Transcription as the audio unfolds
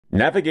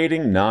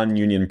Navigating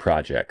non-union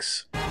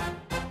projects.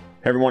 Hey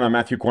everyone, I'm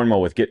Matthew Cornwell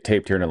with Get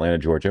Taped here in Atlanta,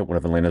 Georgia, one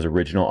of Atlanta's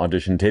original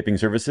audition taping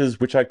services,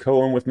 which I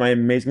co-own with my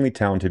amazingly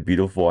talented,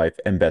 beautiful wife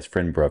and best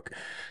friend, Brooke.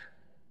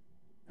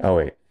 Oh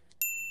wait,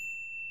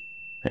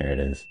 there it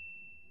is.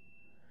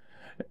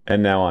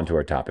 And now on to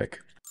our topic.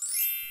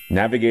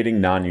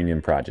 Navigating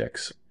non-union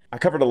projects. I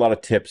covered a lot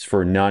of tips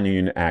for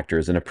non-union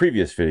actors in a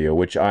previous video,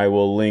 which I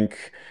will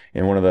link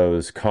in one of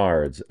those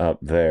cards up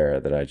there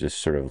that I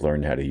just sort of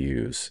learned how to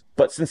use.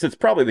 But since it's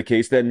probably the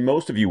case that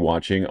most of you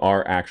watching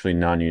are actually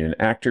non-union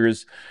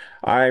actors,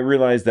 I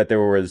realized that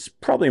there was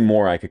probably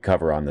more I could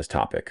cover on this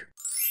topic.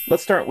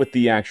 Let's start with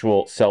the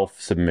actual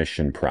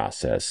self-submission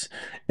process.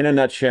 In a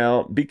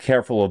nutshell, be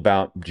careful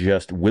about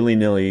just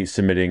willy-nilly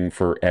submitting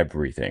for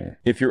everything.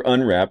 If you're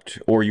unrepped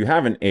or you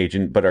have an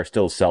agent but are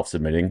still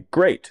self-submitting,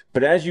 great.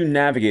 But as you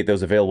navigate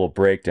those available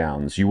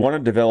breakdowns, you want to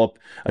develop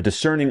a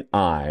discerning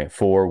eye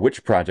for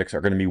which projects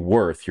are going to be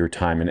worth your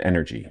time and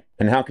energy.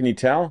 And how can you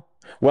tell?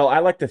 Well, I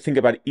like to think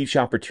about each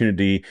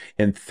opportunity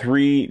in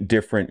 3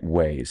 different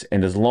ways.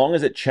 And as long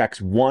as it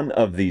checks one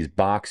of these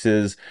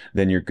boxes,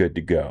 then you're good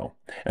to go.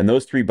 And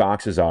those 3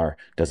 boxes are,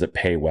 does it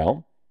pay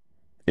well?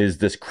 Is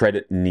this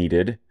credit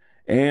needed?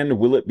 And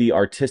will it be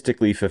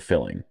artistically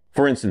fulfilling?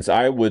 For instance,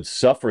 I would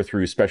suffer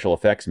through special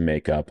effects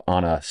makeup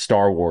on a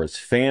Star Wars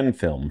fan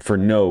film for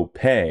no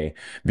pay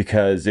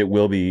because it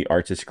will be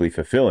artistically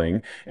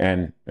fulfilling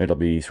and it'll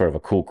be sort of a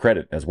cool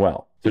credit as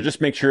well. So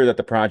just make sure that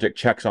the project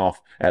checks off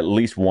at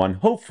least one,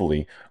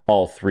 hopefully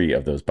all 3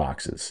 of those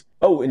boxes.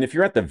 Oh, and if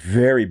you're at the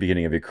very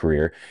beginning of your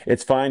career,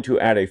 it's fine to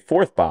add a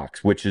 4th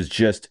box, which is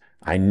just,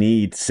 I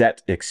need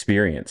set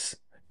experience.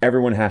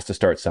 Everyone has to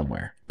start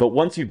somewhere. But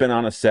once you've been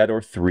on a set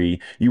or 3,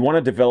 you want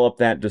to develop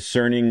that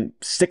discerning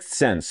 6th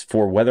sense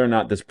for whether or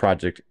not this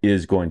project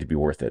is going to be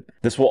worth it.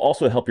 This will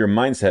also help your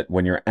mindset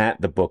when you're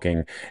at the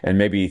booking and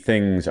maybe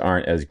things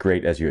aren't as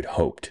great as you had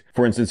hoped.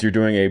 For instance, you're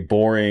doing a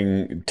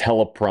boring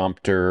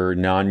teleprompter,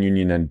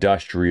 non-union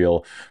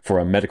industrial for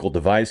a medical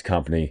device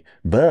company,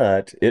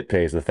 but it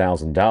pays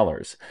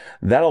 $1,000.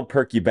 That'll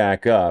perk you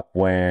back up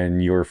when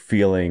you're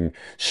feeling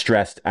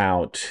stressed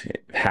out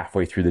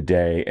halfway through the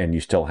day and you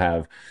still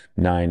have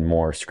 9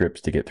 more scripts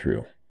to get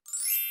through.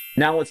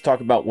 Now let's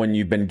talk about when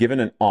you've been given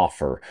an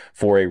offer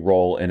for a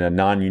role in a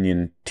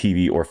non-union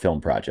TV or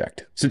film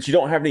project. Since you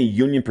don't have any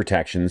union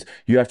protections,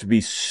 you have to be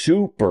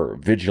super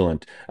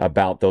vigilant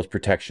about those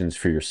protections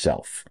for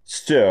yourself.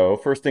 So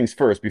first things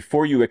first,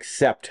 before you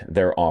accept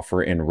their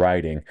offer in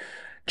writing,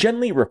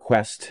 gently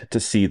request to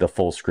see the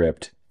full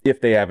script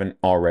if they haven't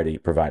already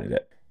provided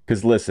it.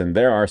 Because listen,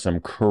 there are some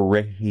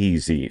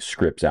crazy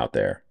scripts out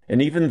there.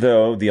 And even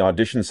though the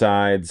audition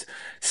sides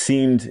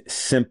seemed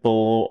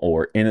simple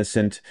or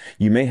innocent,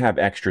 you may have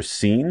extra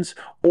scenes,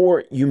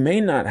 or you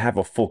may not have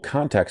a full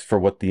context for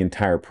what the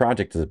entire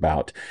project is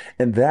about.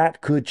 And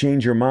that could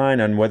change your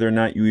mind on whether or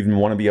not you even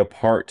want to be a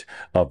part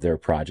of their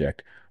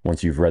project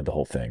once you've read the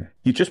whole thing.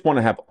 You just want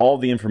to have all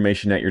the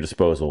information at your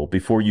disposal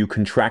before you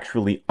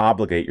contractually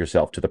obligate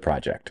yourself to the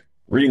project.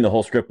 Reading the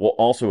whole script will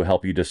also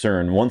help you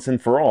discern once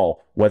and for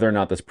all whether or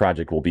not this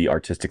project will be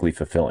artistically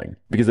fulfilling.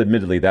 Because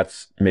admittedly,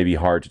 that's maybe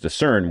hard to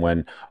discern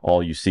when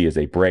all you see is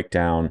a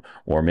breakdown,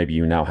 or maybe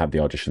you now have the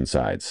audition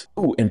sides.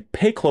 Ooh, and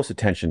pay close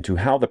attention to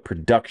how the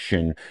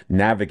production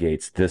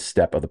navigates this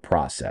step of the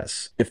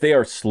process. If they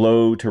are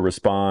slow to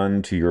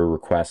respond to your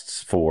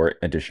requests for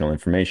additional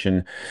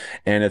information,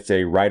 and it's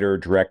a writer,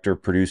 director,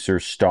 producer,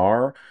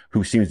 star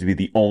who seems to be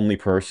the only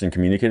person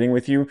communicating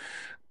with you,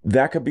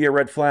 that could be a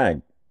red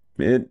flag.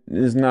 It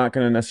is not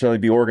going to necessarily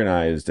be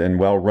organized and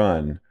well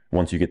run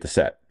once you get the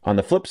set. On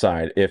the flip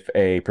side, if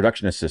a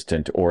production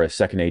assistant or a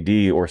second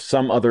AD or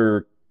some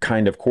other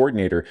kind of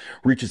coordinator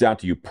reaches out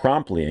to you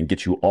promptly and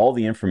gets you all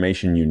the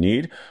information you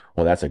need,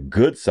 well, that's a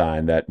good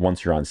sign that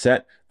once you're on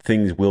set,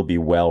 things will be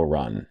well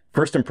run.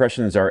 First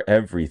impressions are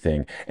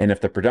everything, and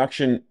if the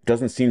production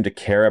doesn't seem to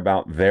care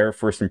about their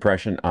first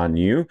impression on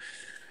you,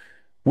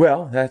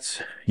 well,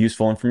 that's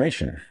useful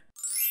information.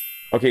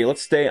 Okay,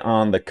 let's stay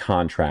on the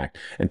contract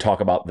and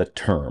talk about the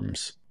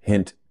terms.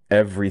 Hint,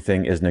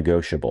 everything is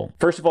negotiable.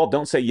 First of all,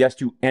 don't say yes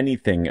to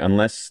anything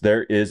unless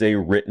there is a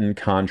written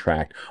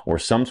contract or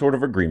some sort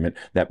of agreement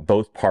that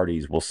both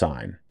parties will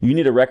sign. You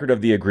need a record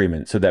of the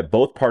agreement so that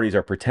both parties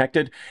are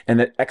protected and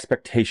that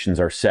expectations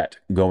are set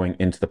going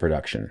into the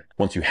production.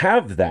 Once you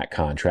have that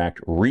contract,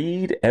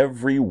 read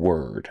every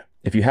word.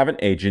 If you have an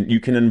agent, you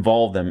can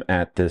involve them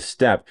at this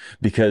step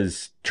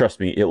because, trust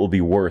me, it will be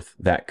worth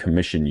that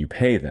commission you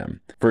pay them.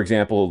 For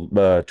example,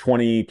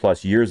 20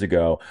 plus years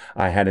ago,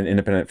 I had an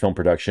independent film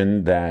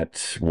production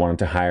that wanted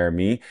to hire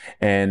me,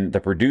 and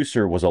the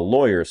producer was a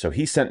lawyer, so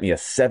he sent me a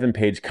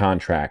 7-page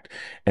contract.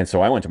 And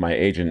so I went to my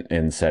agent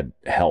and said,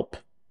 help.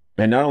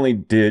 And not only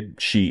did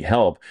she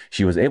help,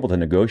 she was able to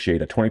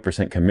negotiate a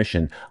 20%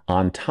 commission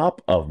on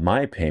top of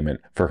my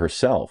payment for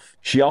herself.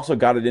 She also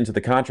got it into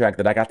the contract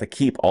that I got to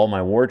keep all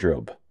my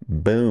wardrobe.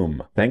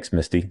 Boom. Thanks,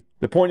 Misty.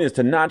 The point is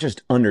to not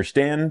just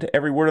understand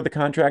every word of the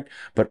contract,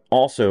 but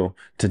also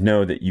to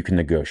know that you can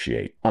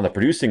negotiate. On the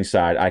producing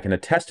side, I can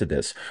attest to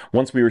this.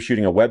 Once we were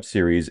shooting a web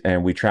series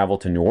and we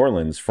traveled to New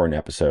Orleans for an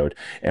episode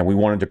and we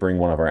wanted to bring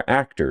one of our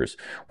actors.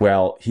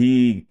 Well,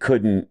 he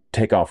couldn't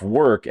take off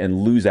work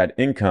and lose that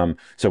income,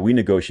 so we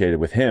negotiated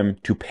with him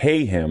to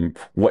pay him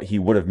what he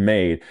would have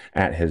made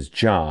at his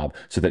job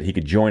so that he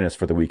could join us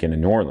for the weekend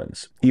in New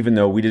Orleans, even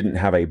though we didn't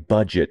have a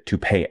budget to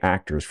pay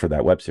actors for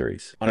that web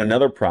series. On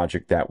another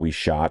project that we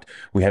shot,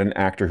 we had an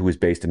actor who was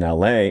based in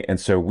LA, and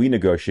so we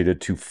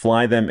negotiated to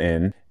fly them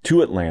in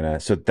to Atlanta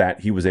so that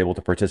he was able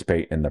to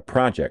participate in the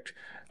project.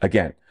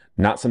 Again,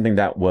 not something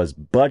that was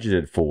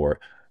budgeted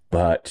for,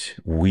 but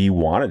we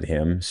wanted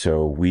him,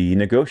 so we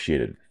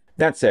negotiated.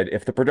 That said,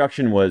 if the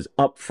production was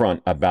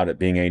upfront about it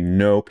being a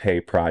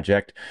no-pay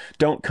project,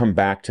 don't come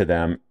back to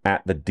them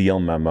at the deal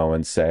memo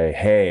and say,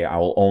 hey, I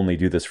will only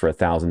do this for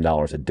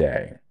 $1,000 a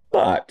day.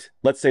 But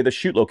let's say the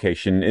shoot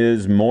location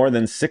is more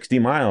than 60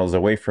 miles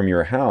away from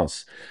your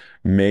house.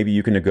 Maybe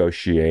you can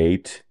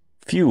negotiate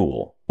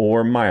fuel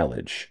or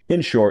mileage.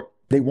 In short,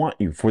 they want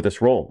you for this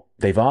role.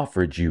 They've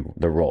offered you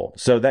the role.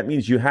 So that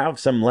means you have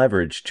some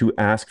leverage to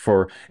ask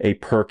for a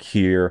perk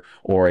here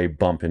or a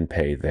bump in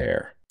pay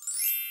there.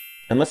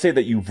 And let's say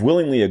that you've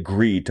willingly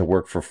agreed to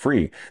work for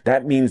free.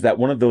 That means that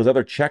one of those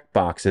other check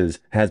boxes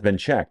has been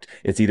checked.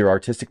 It's either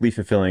artistically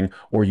fulfilling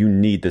or you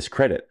need this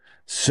credit.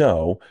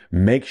 So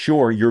make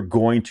sure you're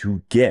going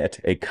to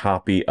get a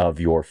copy of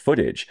your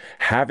footage.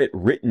 Have it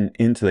written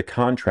into the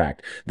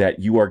contract that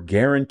you are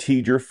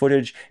guaranteed your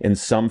footage in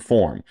some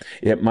form.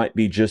 It might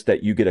be just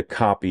that you get a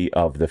copy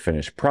of the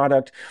finished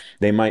product.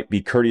 They might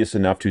be courteous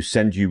enough to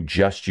send you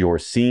just your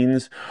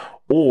scenes.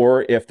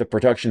 Or if the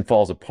production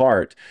falls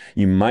apart,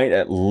 you might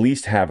at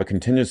least have a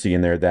contingency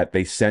in there that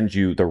they send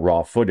you the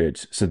raw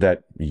footage so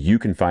that you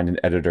can find an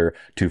editor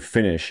to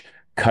finish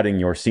cutting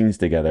your scenes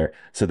together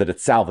so that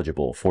it's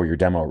salvageable for your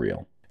demo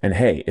reel. And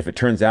hey, if it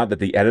turns out that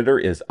the editor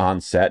is on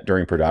set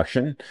during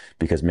production,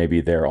 because maybe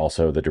they're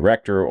also the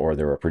director or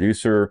they're a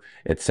producer,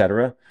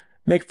 etc.,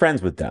 make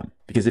friends with them.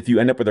 Because if you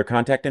end up with their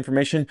contact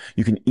information,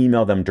 you can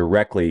email them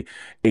directly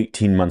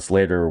 18 months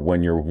later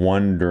when you're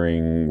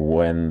wondering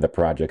when the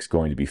project's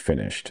going to be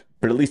finished.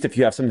 But at least if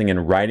you have something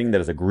in writing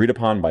that is agreed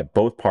upon by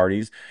both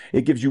parties,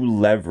 it gives you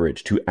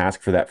leverage to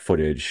ask for that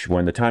footage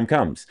when the time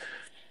comes.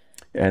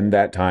 And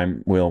that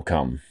time will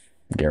come,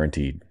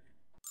 guaranteed.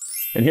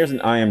 And here's an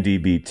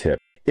IMDb tip.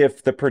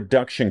 If the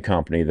production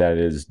company that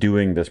is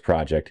doing this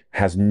project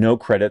has no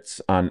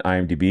credits on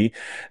IMDb,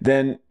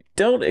 then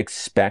don't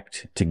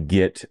expect to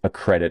get a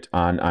credit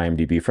on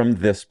IMDb from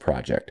this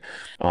project.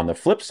 On the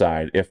flip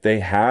side, if they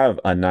have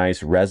a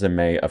nice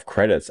resume of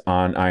credits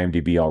on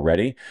IMDb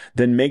already,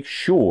 then make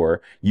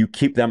sure you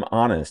keep them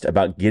honest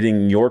about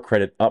getting your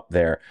credit up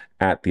there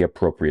at the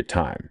appropriate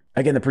time.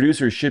 Again, the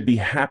producers should be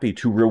happy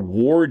to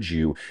reward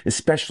you,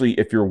 especially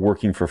if you're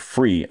working for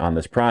free on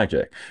this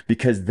project,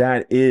 because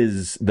that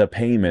is the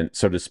payment,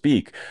 so to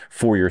speak,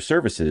 for your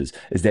services,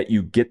 is that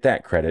you get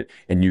that credit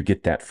and you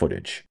get that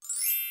footage.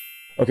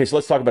 Okay, so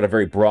let's talk about a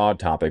very broad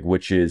topic,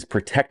 which is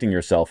protecting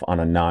yourself on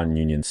a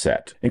non-union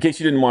set. In case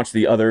you didn't watch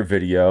the other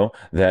video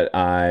that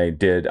I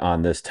did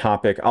on this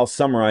topic, I'll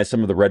summarize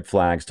some of the red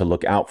flags to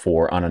look out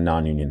for on a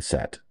non-union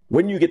set.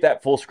 When you get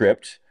that full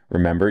script,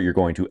 remember, you're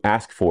going to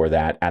ask for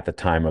that at the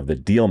time of the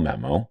deal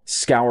memo.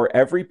 Scour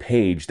every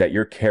page that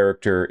your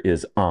character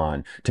is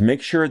on to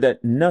make sure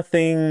that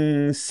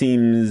nothing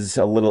seems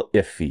a little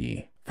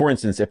iffy. For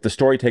instance, if the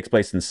story takes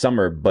place in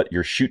summer, but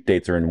your shoot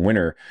dates are in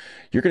winter,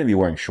 you're going to be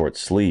wearing short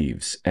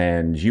sleeves,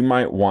 and you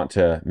might want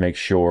to make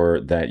sure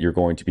that you're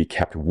going to be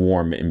kept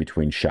warm in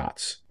between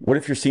shots. What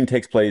if your scene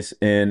takes place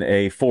in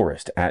a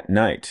forest at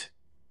night?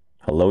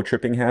 Hello,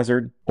 tripping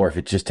hazard? Or if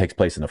it just takes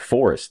place in a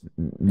forest,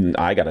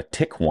 I got a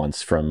tick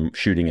once from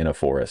shooting in a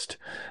forest.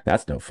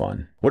 That's no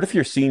fun. What if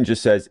your scene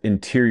just says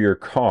interior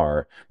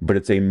car, but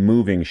it's a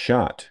moving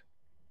shot?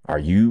 Are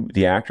you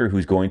the actor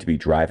who's going to be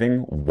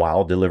driving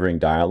while delivering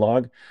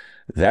dialogue?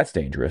 That's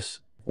dangerous.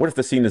 What if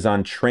the scene is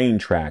on train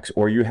tracks,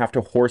 or you have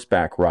to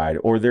horseback ride,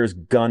 or there's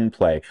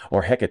gunplay,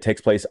 or heck, it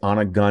takes place on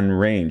a gun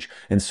range,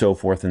 and so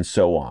forth and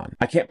so on?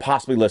 I can't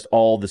possibly list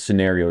all the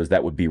scenarios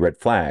that would be red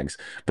flags,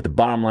 but the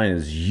bottom line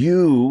is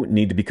you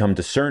need to become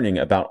discerning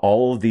about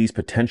all of these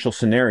potential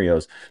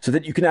scenarios so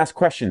that you can ask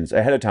questions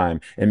ahead of time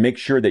and make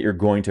sure that you're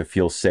going to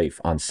feel safe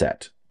on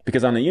set.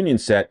 Because on a union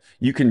set,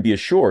 you can be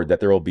assured that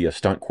there will be a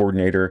stunt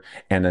coordinator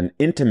and an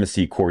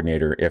intimacy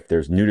coordinator if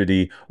there's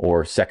nudity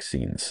or sex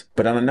scenes.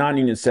 But on a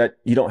non-union set,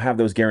 you don't have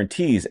those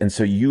guarantees, and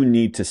so you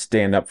need to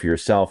stand up for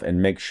yourself and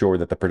make sure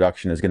that the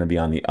production is going to be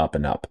on the up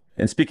and up.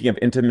 And speaking of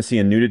intimacy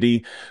and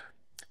nudity,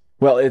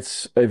 well,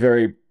 it's a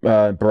very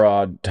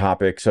broad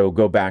topic, so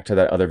go back to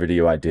that other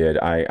video I did.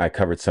 I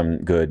covered some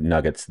good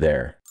nuggets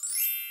there.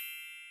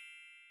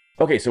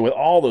 Okay, so with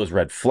all those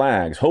red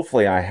flags,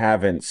 hopefully I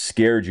haven't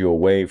scared you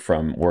away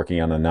from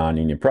working on a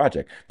non-union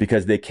project,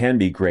 because they can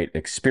be great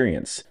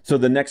experience. So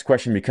the next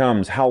question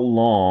becomes, how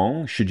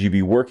long should you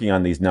be working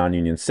on these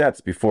non-union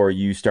sets before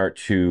you start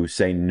to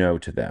say no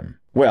to them?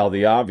 Well,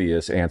 the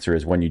obvious answer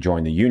is when you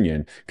join the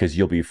union, because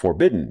you'll be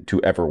forbidden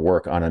to ever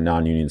work on a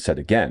non-union set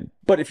again.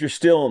 But if you're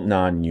still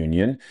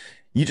non-union,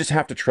 you just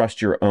have to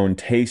trust your own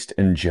taste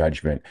and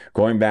judgment,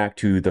 going back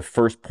to the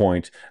first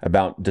point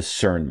about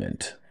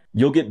discernment.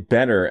 You'll get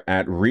better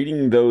at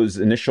reading those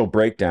initial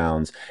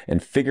breakdowns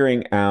and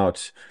figuring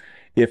out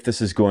if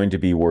this is going to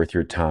be worth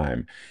your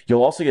time.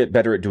 You'll also get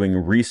better at doing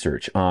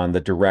research on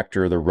the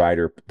director, the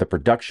writer, the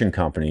production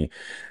company,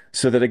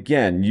 so that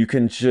again, you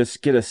can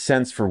just get a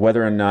sense for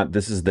whether or not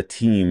this is the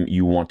team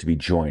you want to be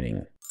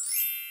joining.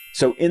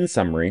 So in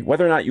summary,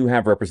 whether or not you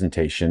have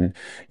representation,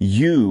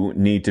 you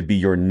need to be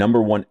your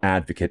 #1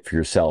 advocate for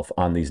yourself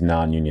on these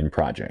non-union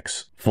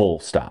projects. Full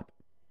stop.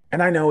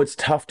 And I know it's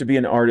tough to be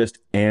an artist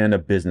and a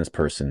business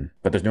person,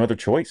 but there's no other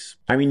choice.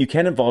 I mean, you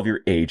can involve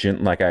your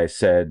agent, like I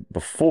said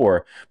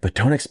before, but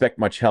don't expect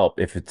much help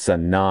if it's a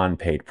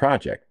non-paid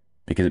project,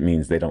 because it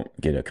means they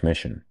don't get a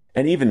commission.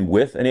 And even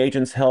with an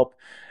agent's help,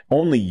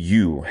 only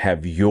you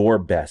have your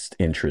best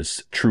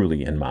interests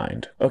truly in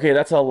mind. Okay,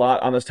 that's a lot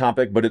on this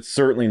topic, but it's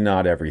certainly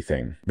not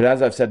everything. But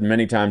as I've said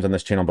many times on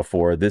this channel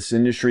before, this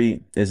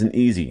industry isn't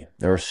easy.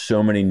 There are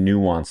so many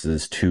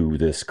nuances to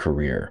this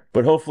career.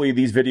 But hopefully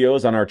these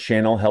videos on our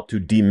channel help to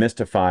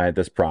demystify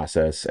this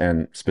process,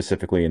 and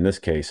specifically in this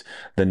case,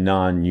 the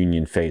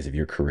non-union phase of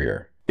your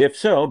career. If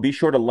so, be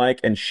sure to like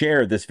and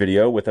share this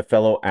video with a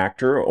fellow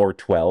actor or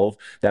 12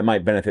 that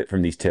might benefit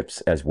from these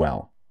tips as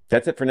well.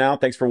 That's it for now.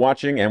 Thanks for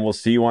watching, and we'll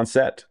see you on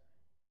set.